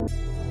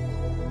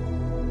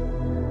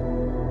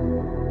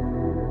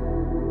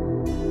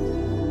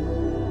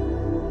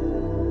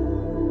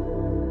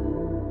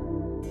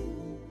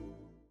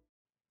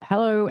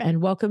Hello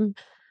and welcome.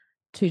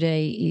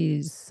 Today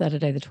is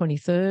Saturday, the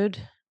 23rd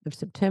of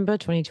September,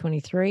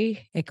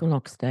 2023,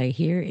 Equinox Day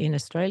here in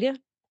Australia.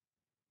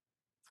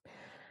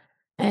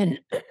 And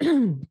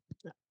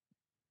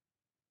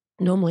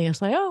normally I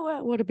say, oh,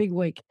 wow, what a big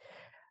week.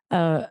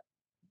 But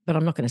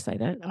I'm not going to say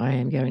that. I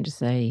am going to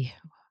say,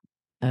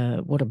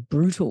 what a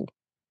brutal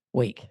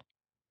week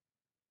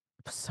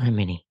for so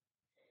many.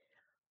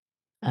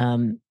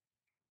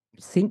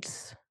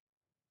 Since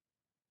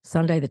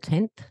Sunday, the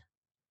 10th,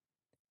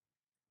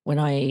 when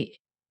I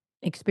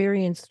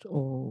experienced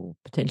or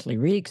potentially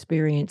re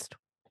experienced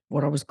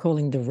what I was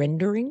calling the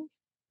rendering,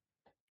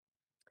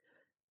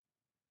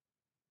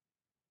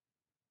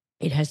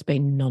 it has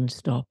been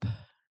non-stop.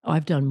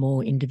 I've done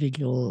more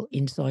individual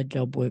inside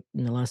job work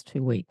in the last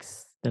 2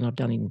 weeks than I've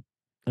done in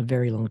a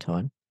very long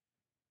time.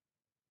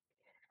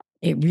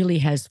 It really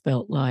has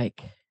felt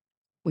like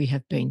we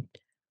have been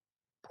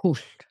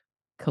pushed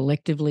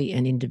collectively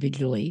and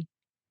individually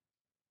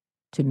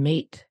to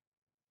meet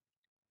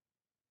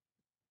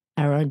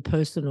our own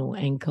personal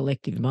and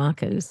collective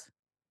markers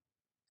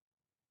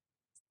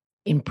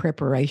in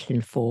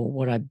preparation for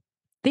what I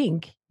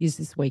think is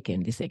this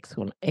weekend, this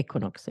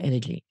equinox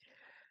energy.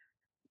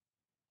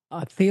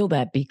 I feel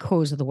that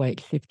because of the way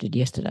it shifted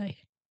yesterday.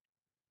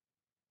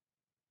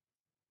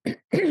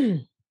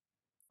 It's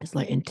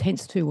like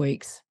intense 2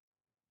 weeks,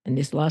 and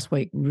this last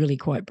week really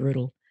quite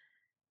brutal.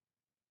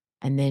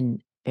 And then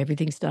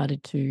everything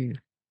started to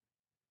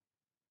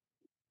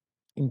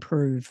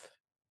improve,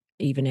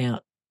 even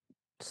out,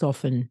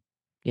 soften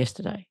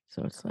yesterday.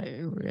 So it's like,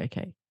 "Oh,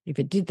 okay, if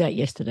it did that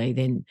yesterday,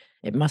 then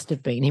it must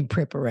have been in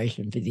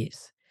preparation for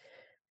this."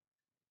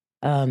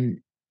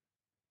 Um,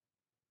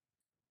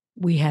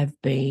 we have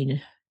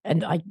been,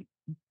 and I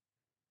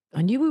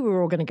knew we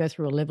were all going to go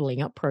through a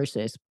leveling up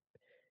process,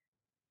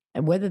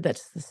 and whether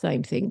that's the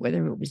same thing,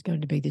 whether it was going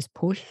to be this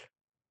push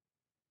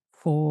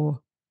for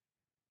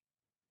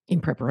in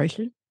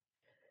preparation,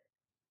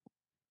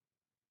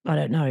 I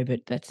don't know,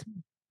 but that's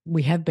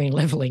we have been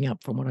leveling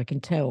up from what I can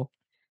tell,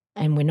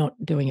 and we're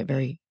not doing it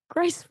very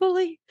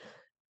gracefully.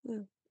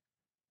 Mm.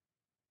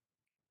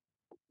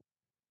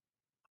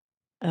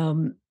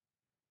 Um,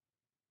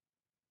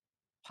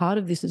 Part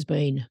of this has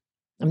been,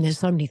 I mean, there's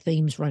so many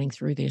themes running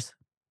through this.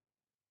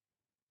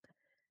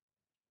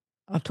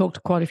 I've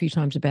talked quite a few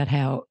times about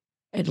how,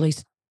 at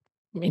least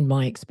in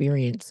my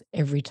experience,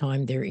 every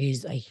time there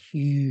is a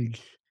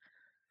huge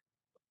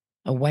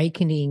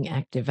awakening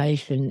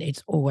activation,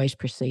 it's always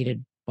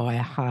preceded by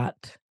a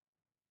heart.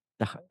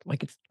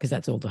 Like it's because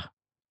that's all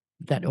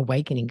that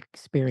awakening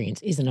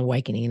experience is an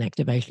awakening and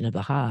activation of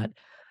the heart.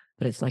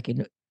 But it's like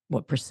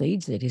what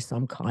precedes it is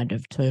some kind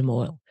of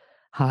turmoil,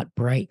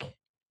 heartbreak,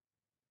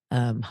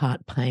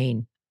 heart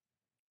pain.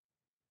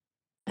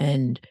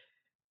 And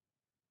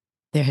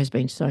there has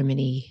been so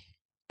many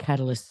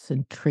catalysts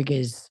and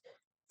triggers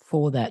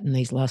for that in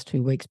these last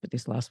 2 weeks, but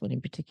this last one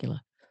in particular.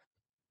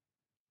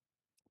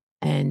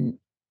 And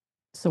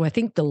so I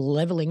think the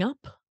leveling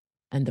up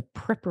and the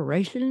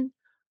preparation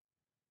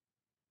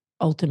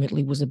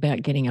ultimately was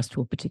about getting us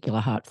to a particular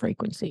heart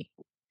frequency,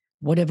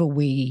 whatever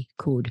we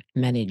could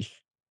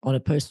manage on a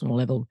personal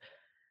level.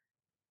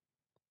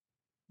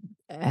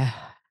 Uh,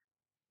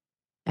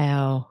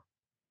 our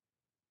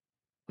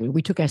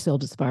we took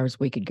ourselves as far as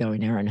we could go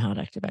in our own heart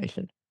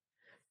activation.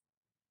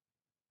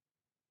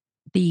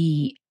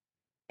 The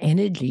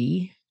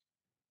energy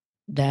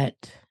that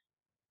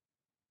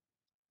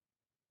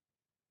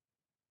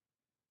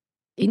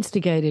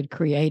instigated,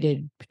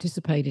 created,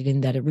 participated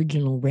in that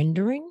original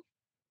rendering.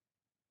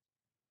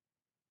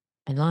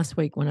 And last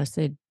week when I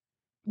said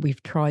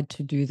we've tried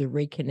to do the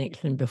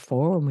reconnection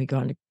before and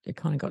it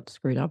kind of got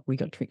screwed up, we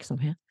got tricked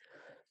somehow.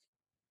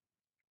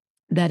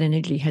 That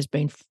energy has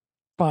been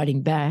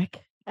fighting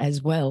back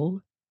as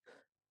well,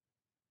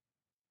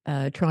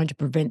 trying to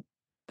prevent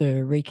the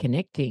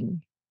reconnecting.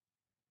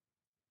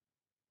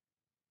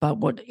 But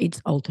what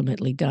it's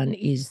ultimately done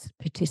is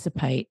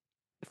participate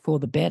for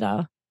the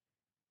better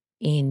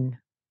in,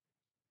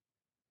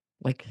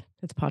 like,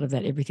 that's part of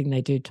that everything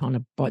they do trying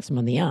to bite them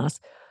on the ass.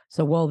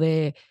 So while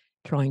they're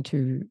trying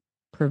to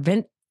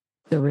prevent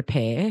the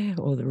repair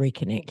or the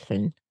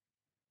reconnection,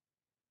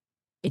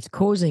 it's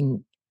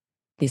causing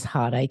this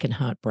heartache and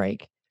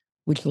heartbreak,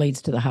 which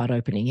leads to the heart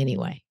opening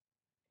anyway.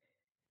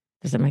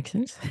 Does that make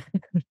sense?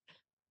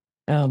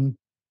 um,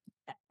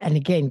 and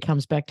again,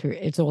 comes back to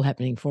it's all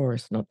happening for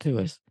us, not to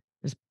us,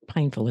 as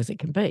painful as it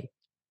can be.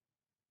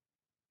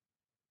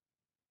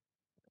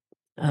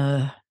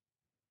 Uh,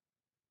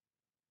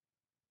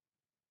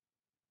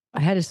 I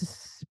had a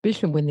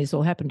suspicion when this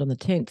all happened on the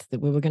 10th that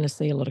we were going to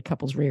see a lot of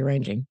couples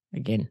rearranging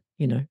again,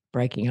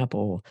 breaking up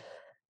or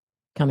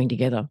coming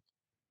together.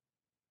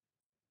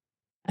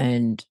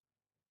 And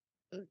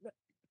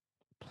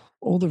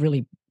all the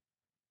really,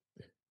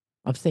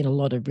 I've seen a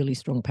lot of really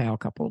strong power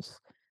couples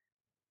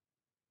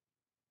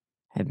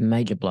have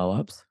major blow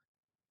ups,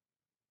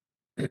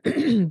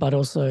 but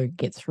also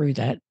get through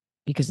that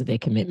because of their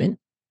commitment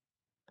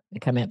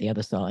and come out the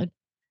other side.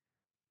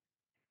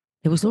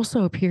 There was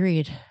also a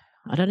period,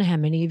 I don't know how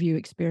many of you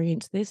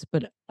experienced this,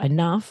 but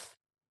enough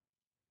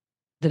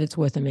that it's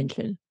worth a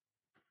mention.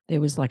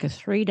 There was like a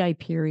 3-day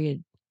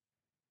period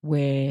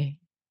where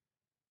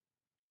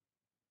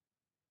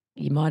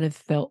you might have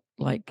felt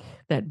like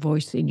that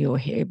voice in your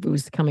head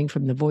was coming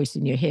from the voice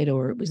in your head,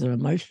 or it was an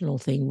emotional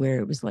thing where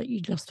it was like you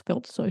just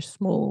felt so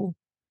small.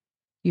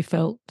 You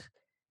felt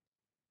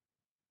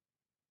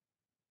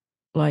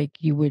like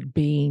you were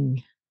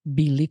being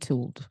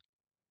belittled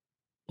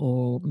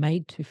or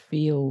made to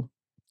feel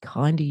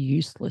kind of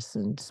useless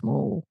and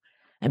small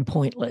and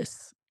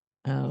pointless,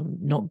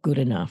 not good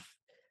enough.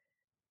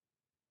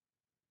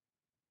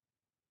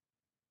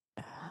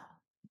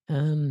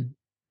 Um,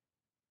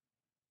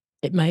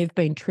 it may have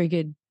been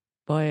triggered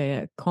by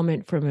a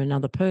comment from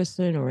another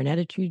person or an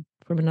attitude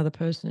from another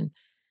person,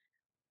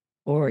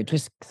 or it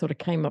just sort of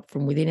came up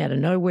from within out of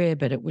nowhere.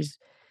 But it was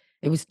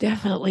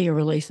definitely a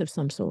release of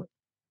some sort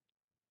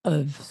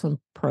of some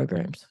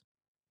programs.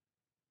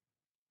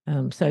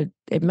 So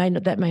that may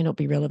not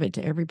be relevant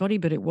to everybody,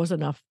 but it was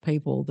enough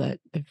people that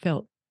it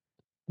felt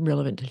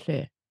relevant to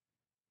share.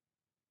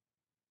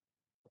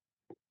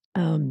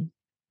 Um,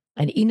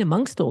 and in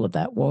amongst all of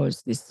that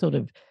was this sort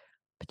of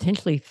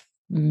potentially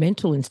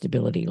mental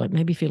instability, like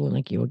maybe feeling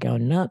like you were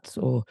going nuts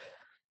or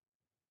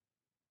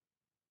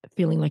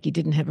feeling like you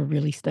didn't have a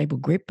really stable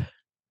grip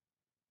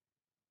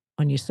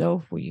on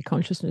yourself or your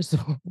consciousness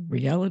or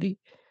reality.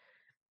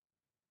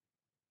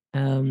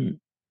 Um,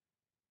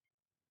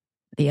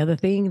 the other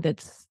thing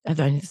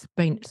it's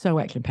been so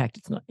action packed,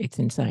 it's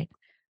insane.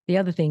 The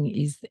other thing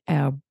is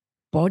our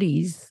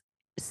body's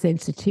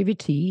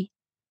sensitivity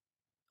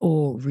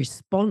or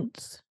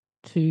response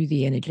to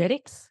the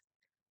energetics,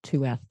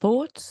 to our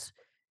thoughts,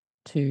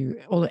 to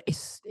all that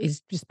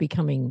is just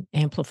becoming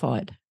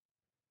amplified,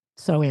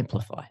 so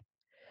amplified.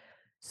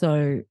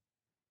 So,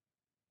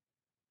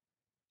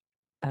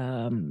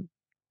 um,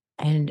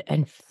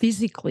 and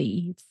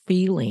physically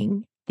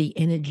feeling the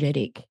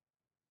energetic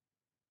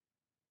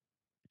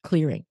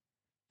clearing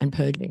and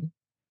purging,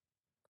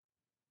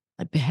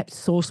 like perhaps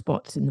sore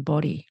spots in the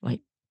body,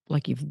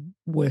 like you've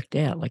worked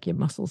out, like your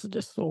muscles are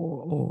just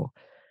sore, or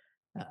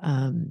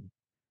um,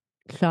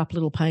 sharp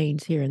little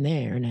pains here and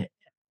there,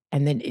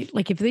 and then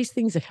like if these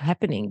things are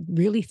happening,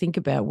 really think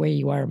about where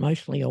you are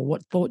emotionally or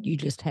what thought you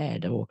just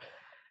had, or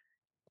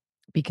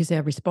because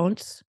our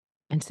response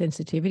and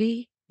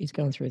sensitivity is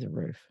going through the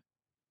roof.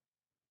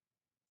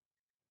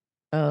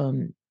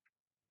 Um,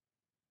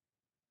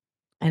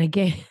 and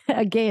again,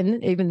 again,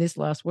 even this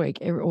last week,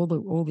 all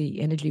the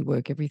energy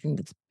work, everything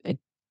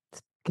it's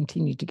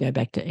continued to go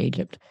back to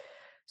Egypt.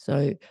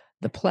 So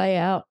the play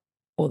out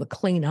or the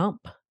clean up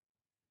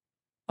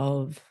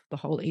of the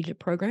whole Egypt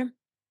program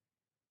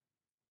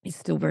is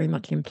still very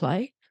much in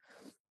play.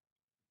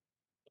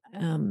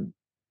 Um,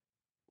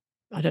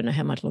 I don't know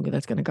how much longer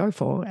that's going to go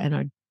for, and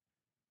I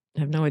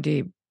have no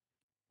idea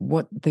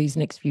what these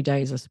next few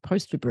days are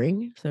supposed to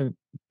bring. So,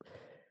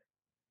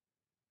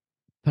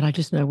 but I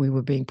just know we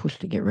were being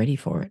pushed to get ready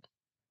for it.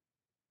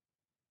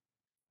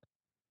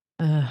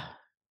 Uh,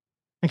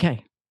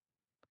 okay,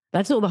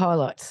 that's all the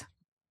highlights.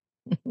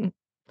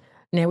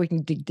 Now we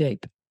can dig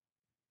deep.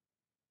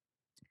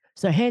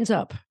 So, hands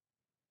up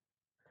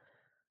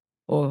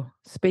or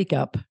speak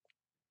up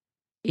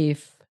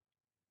if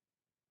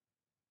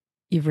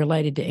you've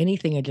related to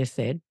anything I just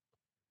said.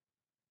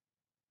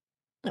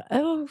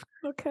 Oh,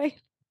 okay.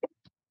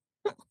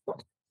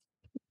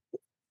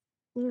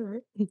 All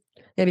right.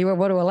 Anyone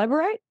want to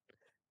elaborate?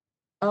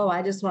 Oh,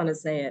 I just wanna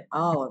say it,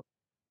 all of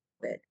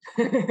it.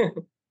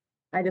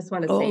 I just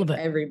wanna All of say it.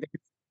 every bit.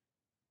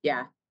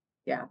 Yeah,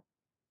 yeah,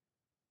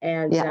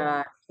 and,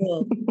 Yeah.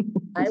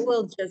 I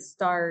will just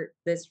start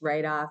this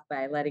right off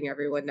by letting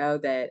everyone know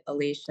that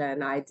Alicia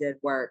and I did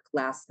work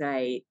last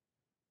night,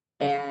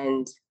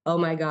 and, oh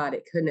my god,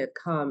 it couldn't have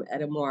come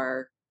at a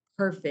more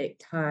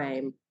perfect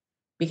time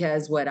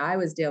because what I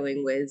was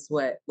dealing with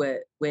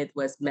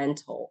was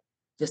mental,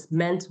 just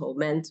mental,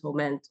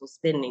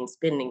 spinning,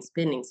 spinning,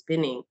 spinning,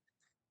 spinning.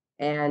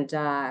 And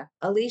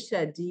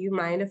Alicia, do you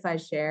mind if I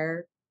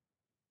share?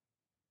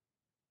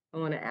 I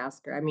want to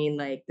ask her. I mean,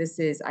 like, this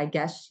is, I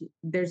guess,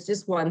 there's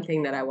just one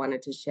thing that I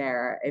wanted to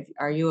share. If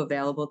are you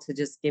available to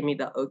just give me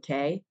the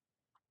okay?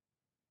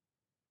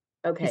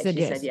 He Okay, said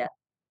she said yes. yes.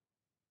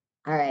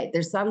 All right.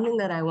 There's something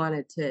that I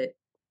wanted to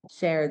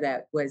share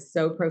that was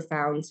so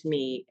profound to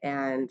me.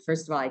 And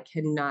first of all, I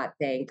cannot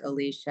thank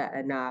Alicia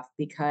enough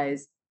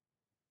because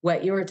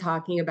what you were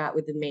talking about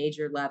with the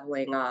major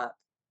leveling up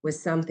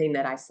was something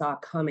that I saw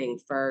coming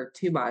for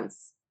 2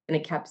 months. And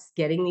it kept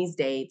getting these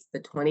dates, the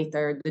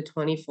 23rd, the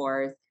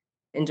 24th.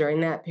 And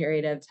during that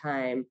period of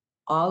time,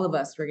 all of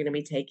us were going to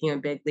be taking a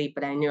big leap,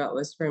 but I knew it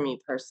was for me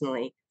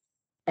personally.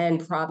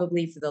 And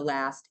probably for the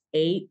last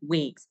 8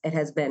 weeks, it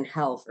has been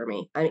hell for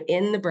me. I'm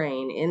in the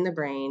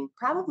brain.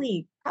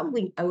 Probably, I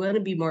want to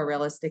be more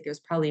realistic. It was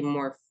probably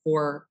more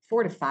 4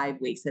 to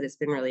 5 weeks that it's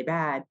been really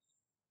bad.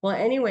 Well,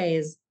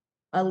 anyways,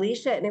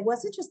 Alicia, and it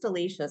wasn't just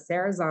Alicia,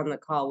 Sarah's on the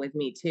call with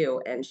me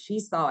too, and she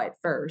saw it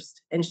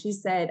first. And she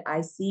said,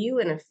 I see you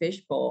in a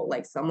fishbowl,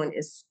 like someone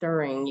is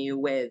stirring you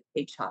with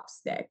a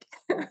chopstick.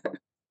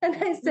 And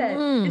I said, and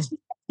Mm. she said,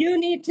 you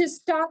need to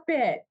stop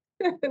it.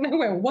 And I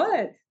went,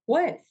 what?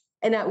 What?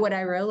 And what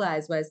I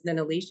realized was then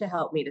Alicia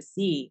helped me to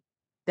see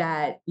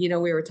that, we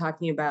were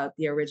talking about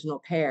the original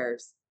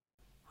pairs.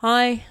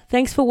 Hi,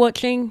 thanks for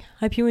watching.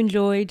 Hope you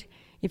enjoyed.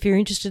 If you're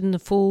interested in the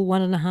full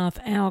 1.5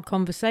 hour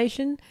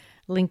conversation,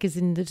 link is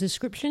in the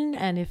description.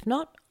 And if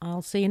not,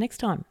 I'll see you next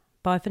time.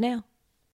 Bye for now.